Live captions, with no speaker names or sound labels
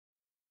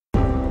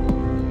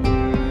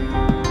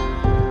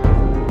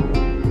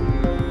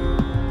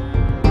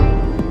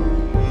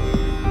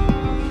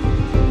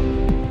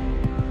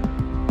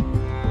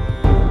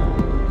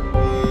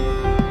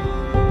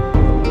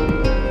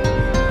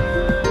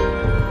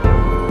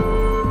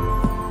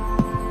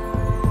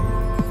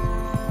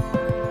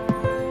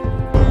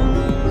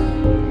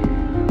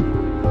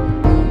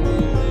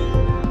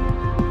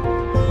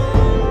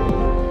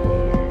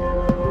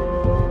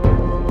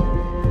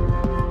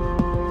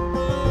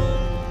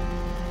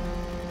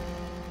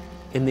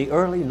In the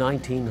early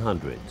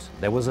 1900s,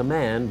 there was a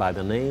man by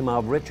the name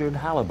of Richard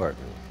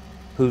Halliburton,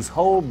 whose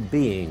whole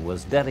being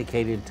was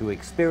dedicated to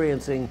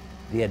experiencing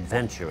the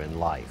adventure in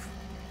life.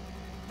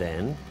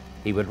 Then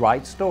he would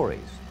write stories,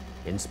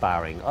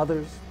 inspiring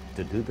others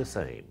to do the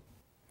same.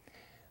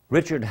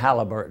 Richard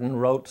Halliburton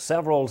wrote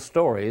several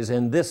stories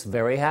in this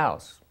very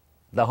house,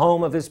 the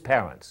home of his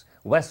parents,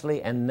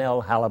 Wesley and Nell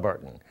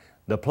Halliburton,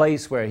 the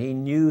place where he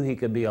knew he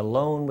could be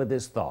alone with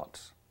his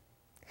thoughts.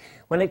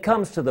 When it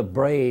comes to the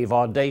brave,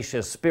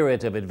 audacious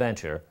spirit of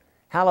adventure,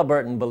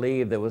 Halliburton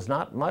believed there was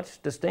not much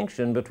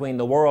distinction between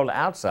the world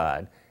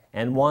outside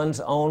and one's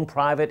own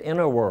private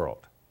inner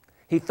world.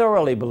 He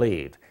thoroughly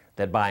believed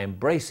that by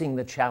embracing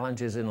the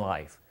challenges in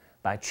life,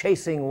 by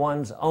chasing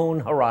one's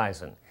own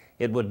horizon,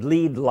 it would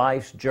lead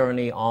life's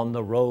journey on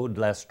the road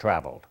less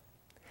traveled.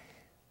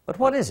 But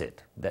what is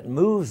it that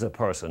moves a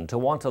person to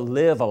want to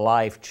live a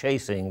life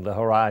chasing the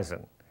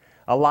horizon?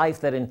 A life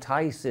that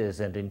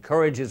entices and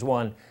encourages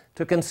one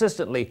to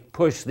consistently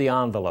push the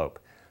envelope,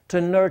 to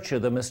nurture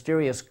the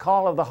mysterious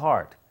call of the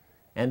heart,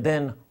 and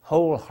then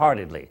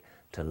wholeheartedly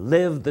to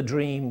live the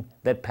dream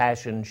that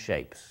passion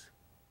shapes.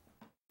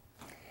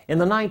 In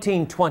the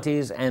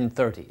 1920s and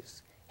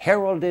 30s,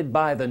 heralded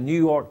by the New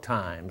York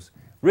Times,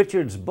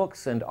 Richard's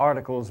books and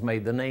articles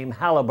made the name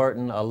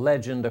Halliburton a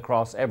legend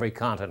across every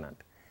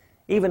continent.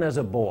 Even as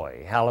a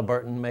boy,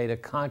 Halliburton made a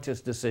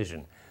conscious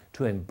decision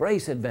to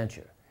embrace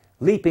adventure,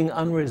 leaping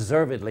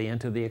unreservedly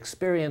into the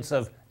experience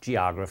of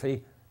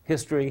geography,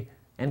 history,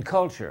 and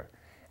culture,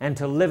 and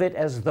to live it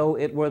as though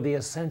it were the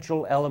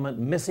essential element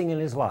missing in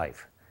his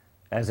life,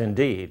 as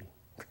indeed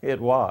it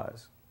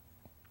was.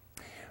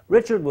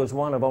 Richard was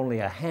one of only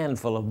a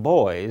handful of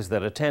boys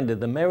that attended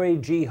the Mary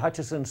G.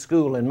 Hutchison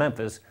School in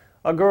Memphis,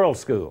 a girls'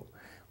 school,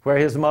 where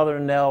his mother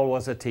Nell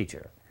was a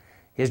teacher.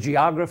 His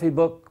geography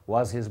book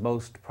was his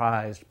most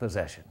prized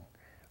possession.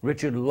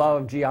 Richard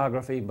loved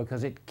geography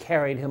because it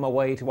carried him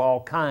away to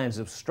all kinds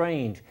of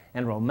strange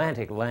and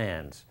romantic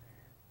lands.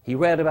 He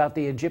read about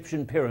the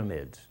Egyptian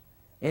pyramids,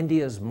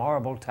 India's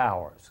marble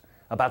towers,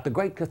 about the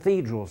great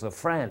cathedrals of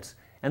France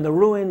and the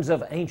ruins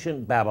of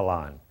ancient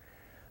Babylon.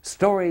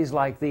 Stories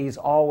like these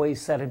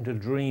always set him to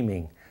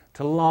dreaming,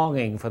 to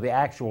longing for the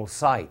actual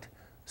sight,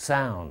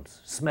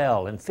 sounds,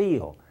 smell, and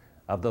feel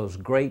of those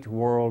great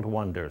world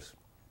wonders.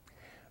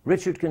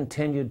 Richard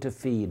continued to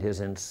feed his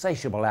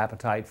insatiable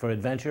appetite for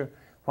adventure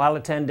while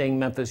attending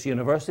Memphis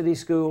University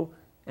School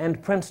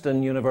and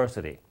Princeton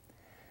University.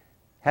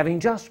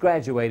 Having just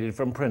graduated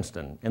from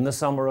Princeton in the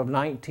summer of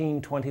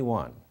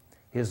 1921,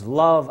 his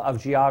love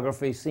of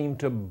geography seemed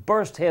to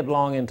burst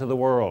headlong into the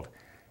world,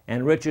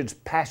 and Richard's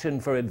passion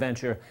for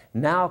adventure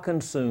now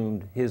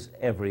consumed his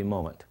every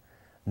moment.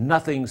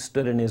 Nothing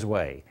stood in his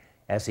way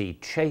as he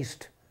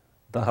chased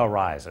the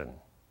horizon.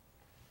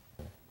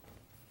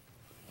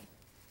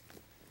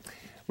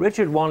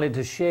 Richard wanted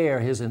to share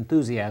his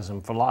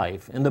enthusiasm for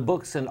life in the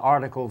books and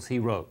articles he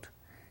wrote.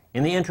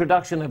 In the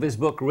introduction of his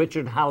book,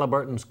 Richard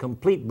Halliburton's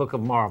Complete Book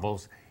of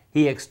Marvels,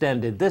 he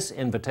extended this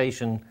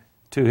invitation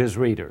to his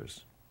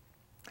readers.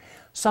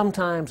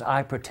 Sometimes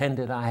I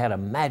pretended I had a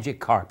magic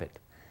carpet,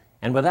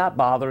 and without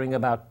bothering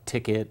about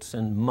tickets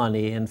and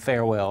money and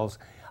farewells,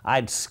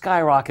 I'd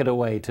skyrocket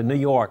away to New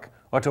York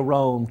or to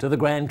Rome, to the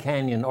Grand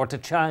Canyon or to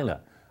China,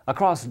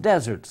 across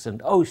deserts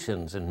and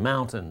oceans and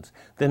mountains,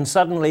 then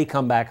suddenly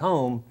come back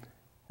home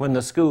when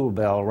the school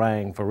bell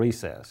rang for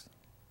recess.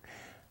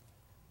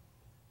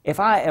 If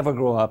I ever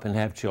grow up and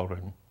have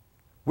children,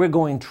 we're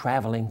going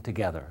traveling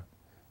together.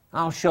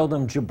 I'll show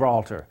them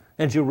Gibraltar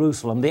and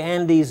Jerusalem, the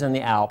Andes and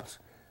the Alps,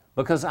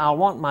 because I'll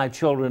want my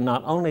children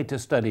not only to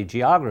study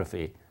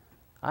geography,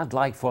 I'd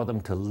like for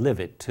them to live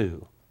it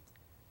too.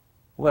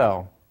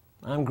 Well,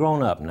 I'm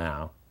grown up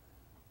now,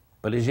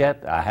 but as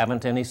yet I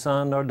haven't any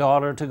son or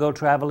daughter to go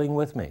traveling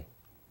with me.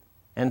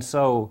 And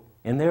so,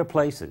 in their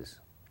places,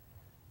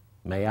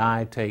 may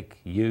I take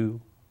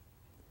you,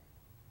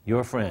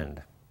 your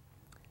friend,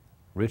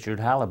 Richard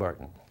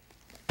Halliburton.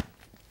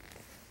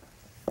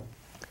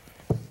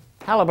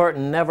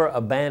 Halliburton never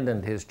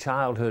abandoned his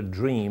childhood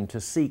dream to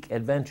seek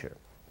adventure.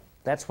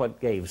 That's what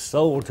gave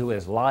soul to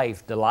his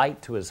life,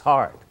 delight to his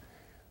heart.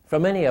 For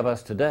many of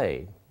us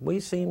today, we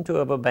seem to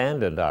have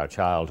abandoned our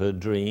childhood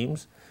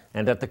dreams,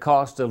 and at the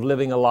cost of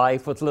living a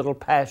life with little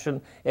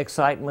passion,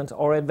 excitement,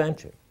 or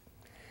adventure.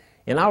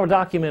 In our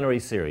documentary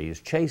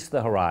series, Chase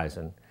the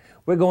Horizon,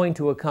 we're going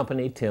to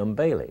accompany Tim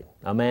Bailey,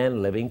 a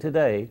man living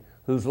today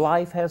whose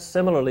life has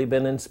similarly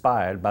been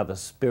inspired by the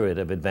spirit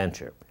of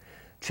adventure.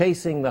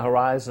 Chasing the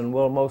horizon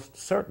will most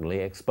certainly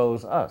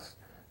expose us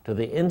to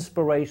the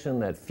inspiration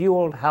that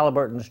fueled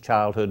Halliburton's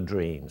childhood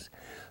dreams.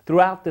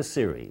 Throughout the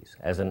series,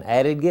 as an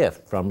added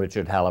gift from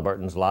Richard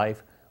Halliburton's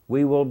life,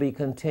 we will be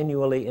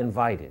continually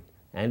invited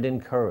and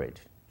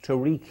encouraged to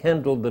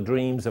rekindle the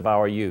dreams of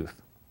our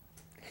youth.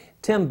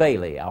 Tim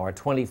Bailey, our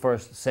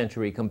 21st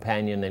century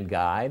companion and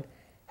guide,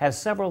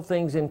 has several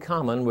things in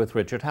common with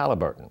Richard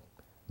Halliburton.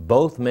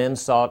 Both men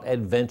sought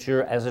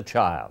adventure as a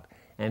child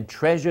and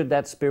treasured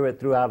that spirit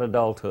throughout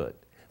adulthood.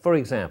 For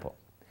example,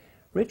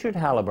 Richard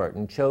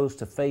Halliburton chose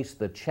to face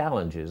the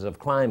challenges of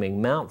climbing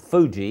Mount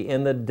Fuji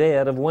in the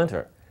dead of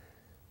winter.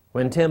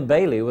 When Tim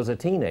Bailey was a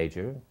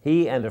teenager,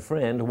 he and a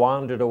friend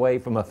wandered away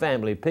from a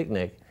family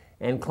picnic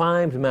and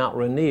climbed Mount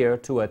Rainier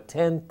to a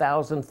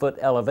 10,000-foot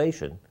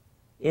elevation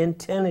in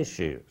tennis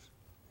shoes.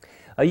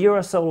 A year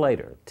or so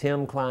later,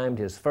 Tim climbed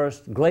his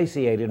first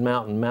glaciated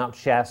mountain, Mount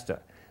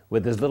Shasta,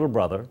 with his little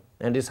brother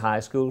and his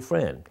high school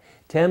friend.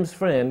 Tim's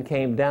friend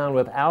came down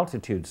with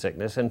altitude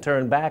sickness and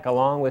turned back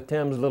along with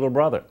Tim's little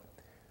brother.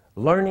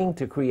 Learning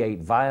to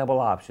create viable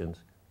options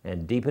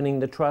and deepening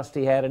the trust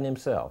he had in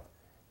himself,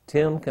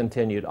 Tim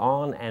continued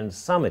on and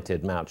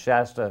summited Mount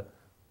Shasta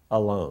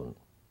alone.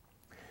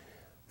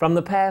 From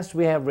the past,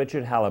 we have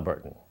Richard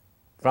Halliburton.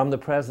 From the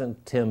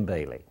present, Tim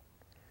Bailey.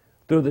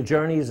 Through the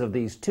journeys of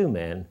these two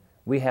men,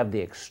 we have the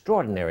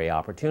extraordinary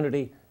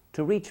opportunity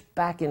to reach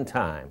back in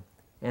time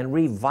and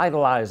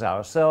revitalize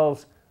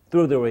ourselves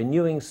through the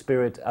renewing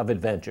spirit of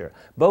adventure.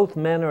 Both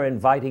men are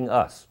inviting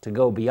us to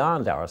go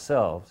beyond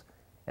ourselves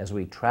as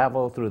we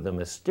travel through the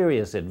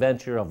mysterious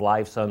adventure of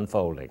life's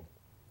unfolding.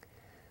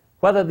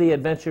 Whether the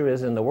adventure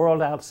is in the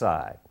world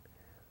outside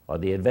or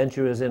the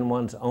adventure is in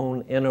one's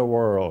own inner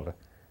world,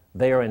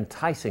 they are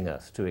enticing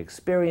us to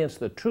experience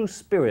the true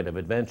spirit of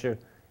adventure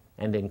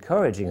and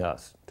encouraging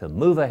us to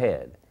move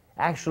ahead,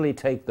 actually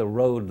take the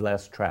road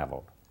less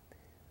traveled.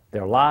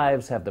 Their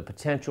lives have the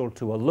potential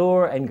to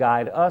allure and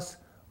guide us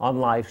on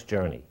life's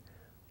journey,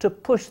 to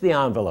push the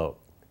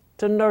envelope,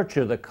 to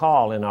nurture the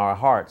call in our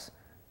hearts,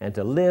 and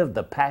to live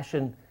the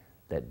passion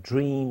that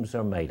dreams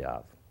are made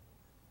of.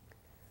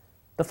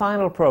 The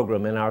final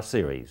program in our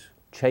series,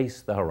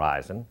 Chase the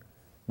Horizon,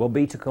 will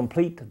be to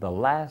complete the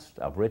last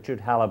of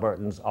Richard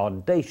Halliburton's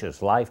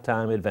audacious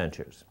lifetime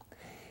adventures.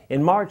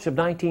 In March of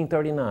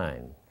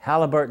 1939,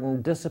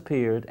 Halliburton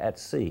disappeared at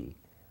sea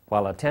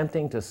while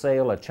attempting to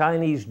sail a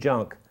Chinese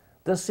junk,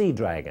 the Sea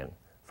Dragon,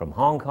 from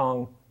Hong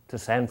Kong to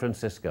San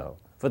Francisco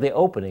for the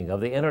opening of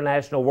the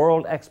International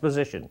World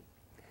Exposition.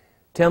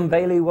 Tim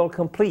Bailey will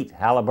complete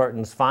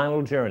Halliburton's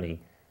final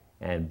journey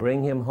and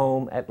bring him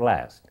home at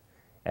last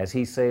as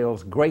he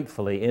sails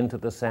gratefully into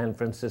the San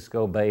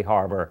Francisco Bay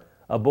Harbor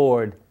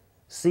aboard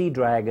Sea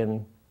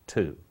Dragon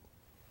 2.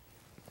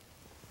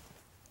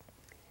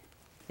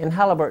 In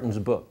Halliburton's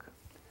book,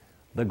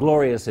 The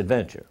Glorious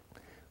Adventure,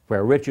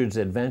 where Richard's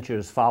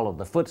adventures follow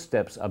the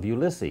footsteps of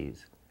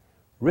Ulysses,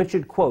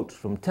 Richard quotes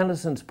from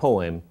Tennyson's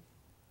poem,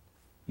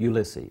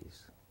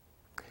 Ulysses.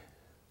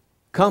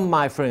 "Come,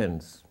 my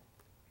friends,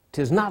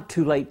 'tis not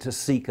too late to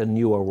seek a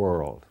newer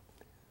world.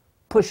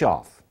 Push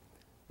off,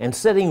 and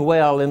sitting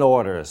well in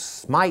order,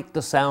 smite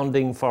the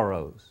sounding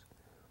furrows,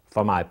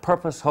 for my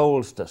purpose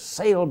holds to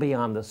sail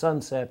beyond the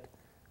sunset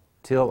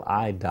till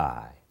I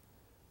die,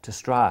 to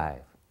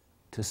strive,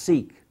 to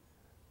seek,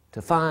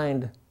 to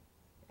find,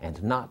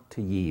 and not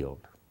to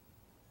yield."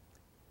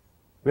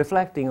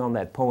 Reflecting on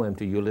that poem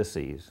to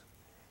Ulysses,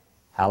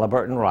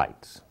 Halliburton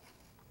writes,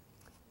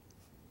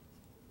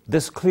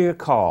 "This clear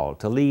call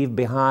to leave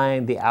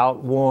behind the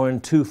outworn,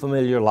 too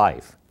familiar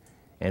life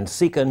and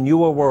seek a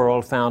newer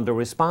world found a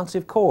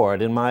responsive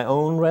chord in my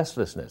own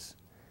restlessness.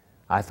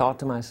 I thought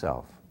to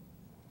myself,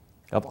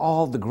 of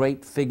all the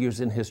great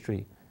figures in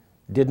history,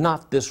 did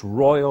not this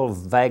royal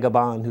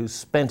vagabond who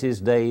spent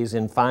his days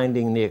in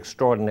finding the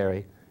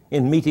extraordinary,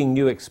 in meeting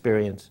new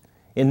experience,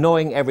 in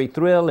knowing every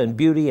thrill and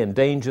beauty and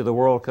danger the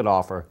world could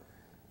offer,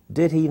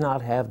 did he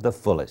not have the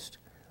fullest,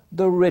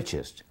 the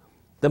richest,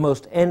 the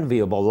most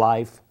enviable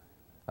life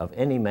of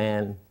any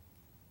man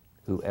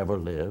who ever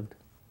lived?"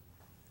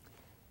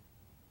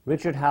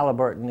 Richard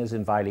Halliburton is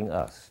inviting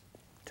us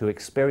to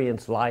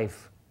experience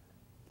life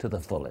to the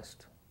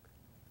fullest.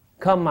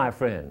 Come, my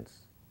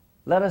friends,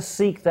 let us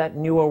seek that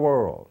newer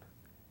world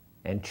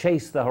and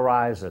chase the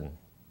horizon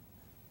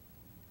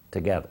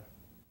together.